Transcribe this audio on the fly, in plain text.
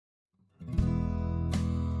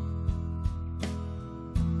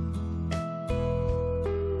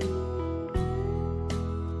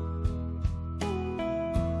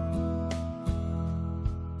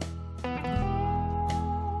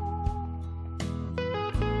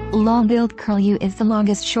Long-billed curlew is the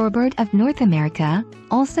longest shorebird of North America,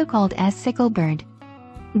 also called as sicklebird.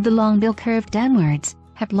 The long bill curved downwards,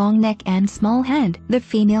 have long neck and small head. The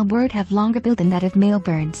female bird have longer bill than that of male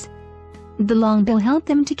birds. The long bill help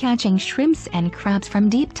them to catching shrimps and crabs from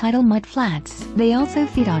deep tidal mud flats. They also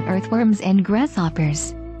feed on earthworms and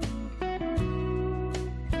grasshoppers.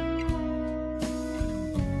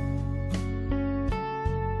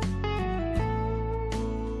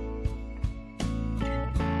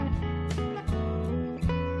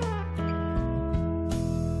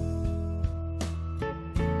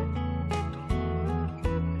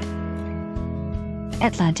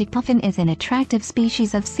 Atlantic puffin is an attractive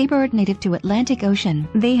species of seabird native to Atlantic Ocean.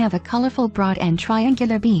 They have a colorful broad and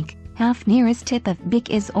triangular beak. Half nearest tip of beak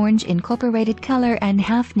is orange incorporated color and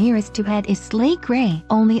half nearest to head is slate gray.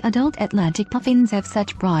 Only adult Atlantic puffins have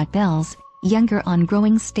such broad bills. Younger on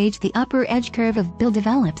growing stage the upper edge curve of bill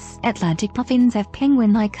develops. Atlantic puffins have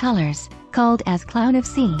penguin-like colors, called as clown of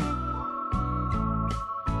sea.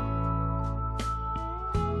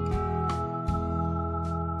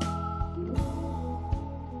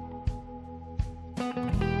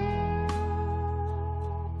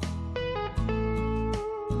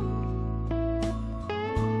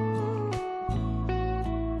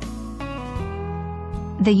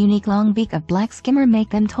 The unique long beak of black skimmer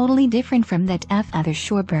make them totally different from that of other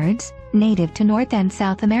shorebirds, native to North and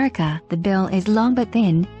South America. The bill is long but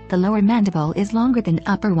thin, the lower mandible is longer than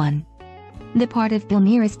upper one. The part of bill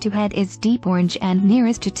nearest to head is deep orange and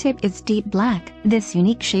nearest to tip is deep black. This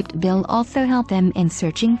unique shaped bill also help them in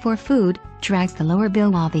searching for food, drags the lower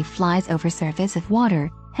bill while they flies over surface of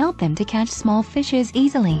water, help them to catch small fishes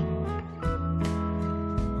easily.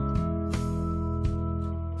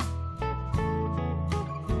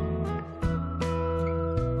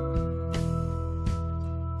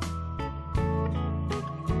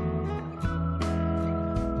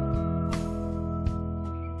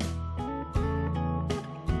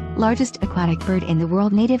 Largest aquatic bird in the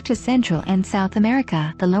world native to Central and South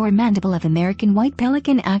America. The lower mandible of American white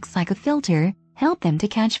pelican acts like a filter, help them to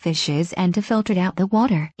catch fishes and to filter out the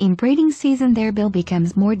water. In breeding season their bill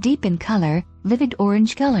becomes more deep in color, vivid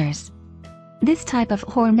orange colors. This type of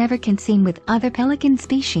horn never can seen with other pelican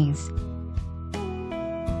species.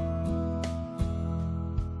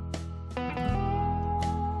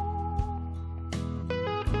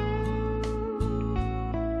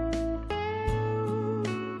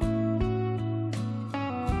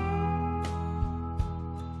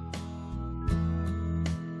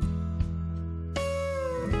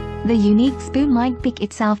 The unique spoon-like beak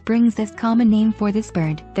itself brings this common name for this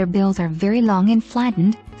bird. Their bills are very long and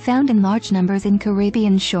flattened, found in large numbers in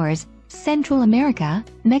Caribbean shores, Central America,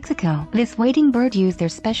 Mexico. This wading bird use their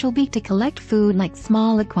special beak to collect food like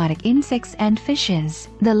small aquatic insects and fishes.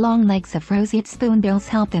 The long legs of roseate spoonbills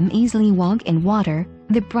help them easily walk in water.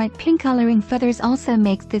 The bright pink coloring feathers also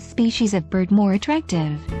makes this species of bird more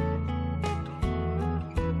attractive.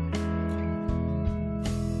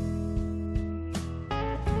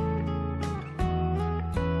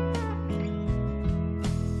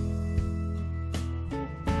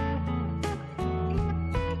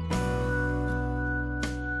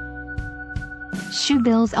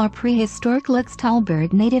 Shoebills are prehistoric looks tall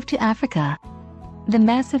bird native to Africa. The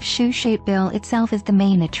massive shoe-shaped bill itself is the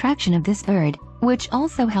main attraction of this bird, which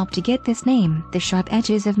also helped to get this name. The sharp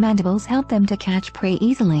edges of mandibles help them to catch prey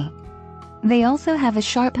easily. They also have a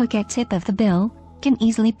sharp hook at tip of the bill, can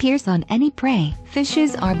easily pierce on any prey.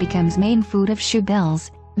 Fishes are becomes main food of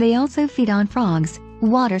shoebills. They also feed on frogs,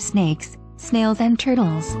 water snakes, snails and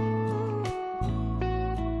turtles.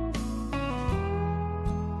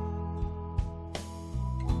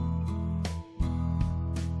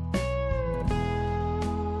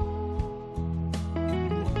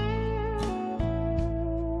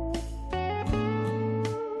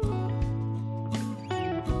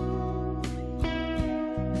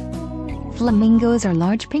 Flamingos are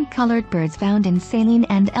large pink-colored birds found in saline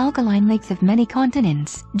and alkaline lakes of many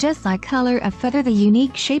continents. Just like color of feather, the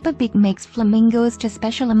unique shape of beak makes flamingos to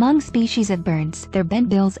special among species of birds. Their bent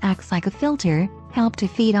bills acts like a filter, help to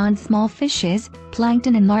feed on small fishes,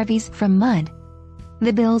 plankton and larvae from mud.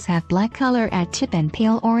 The bills have black color at tip and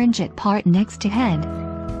pale orange at part next to head.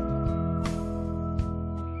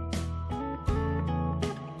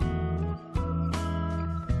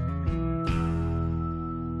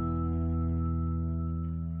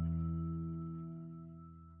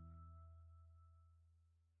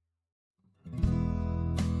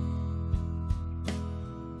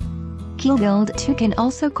 Keel-Billed Toucan,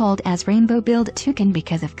 also called as Rainbow-billed Toucan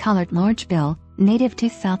because of colored large bill, native to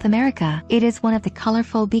South America. It is one of the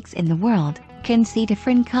colorful beaks in the world, can see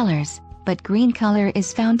different colors, but green color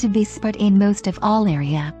is found to be spread in most of all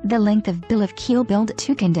area. The length of bill of Keel-Billed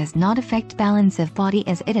Toucan does not affect balance of body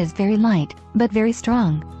as it is very light, but very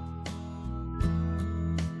strong.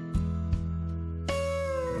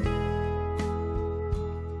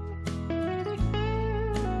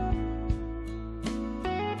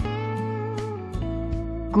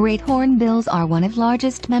 Great hornbills are one of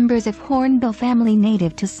largest members of hornbill family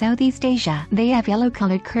native to Southeast Asia. They have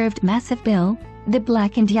yellow-colored curved massive bill. The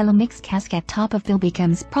black and yellow mixed casque at top of bill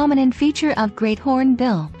becomes prominent feature of great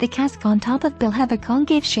hornbill. The casque on top of bill have a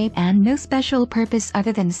concave shape and no special purpose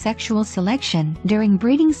other than sexual selection. During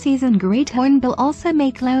breeding season, great hornbill also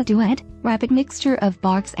make loud duet, rapid mixture of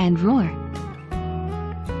barks and roar.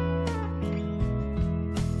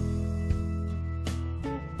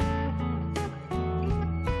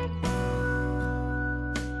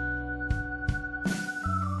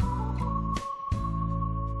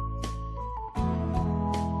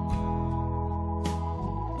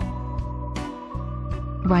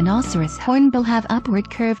 Rhinoceros hornbill have upward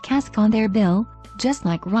curved casque on their bill, just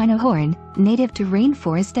like rhino horn, native to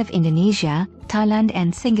rainforest of Indonesia, Thailand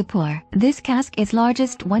and Singapore. This casque is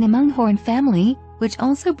largest one among horn family, which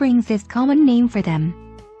also brings this common name for them.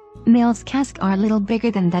 Male's casque are little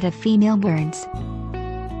bigger than that of female birds.